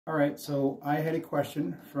All right, so I had a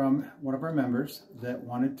question from one of our members that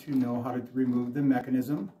wanted to know how to remove the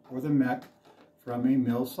mechanism or the mech from a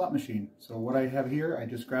Mills slot machine. So what I have here, I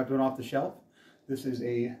just grabbed one off the shelf. This is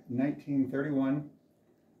a 1931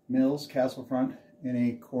 Mills Castle front in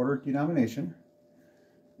a quarter denomination.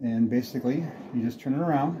 And basically, you just turn it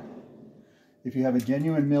around. If you have a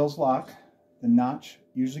genuine Mills lock, the notch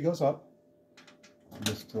usually goes up,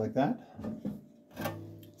 just like that.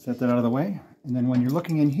 Set that out of the way. And then when you're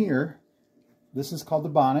looking in here, this is called the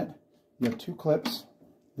bonnet. You have two clips.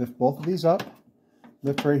 Lift both of these up.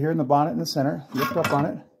 Lift right here in the bonnet in the center. Lift up on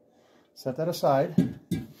it. Set that aside.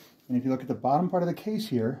 And if you look at the bottom part of the case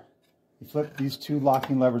here, you flip these two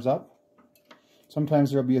locking levers up.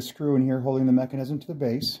 Sometimes there'll be a screw in here holding the mechanism to the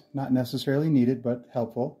base. Not necessarily needed, but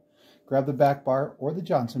helpful. Grab the back bar or the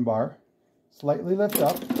Johnson bar. Slightly lift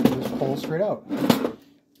up and just pull straight out.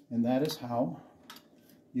 And that is how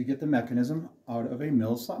you get the mechanism out of a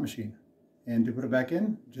Mills slot machine. And to put it back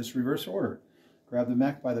in, just reverse order. Grab the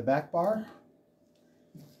mech by the back bar,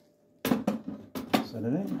 set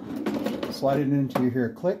it in, slide it into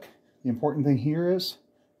here, click. The important thing here is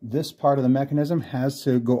this part of the mechanism has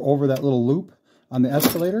to go over that little loop on the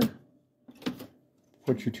escalator.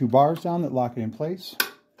 Put your two bars down that lock it in place.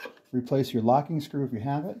 Replace your locking screw if you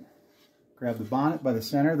have it. Grab the bonnet by the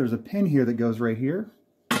center. There's a pin here that goes right here.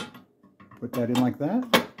 Put that in like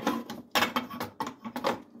that.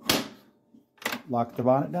 Lock the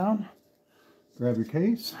bonnet down. Grab your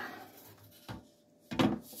case.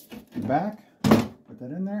 Your back. Put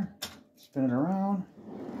that in there. Spin it around.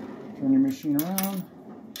 Turn your machine around.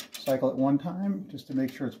 Cycle it one time just to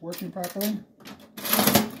make sure it's working properly.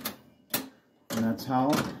 And that's how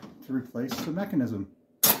to replace the mechanism.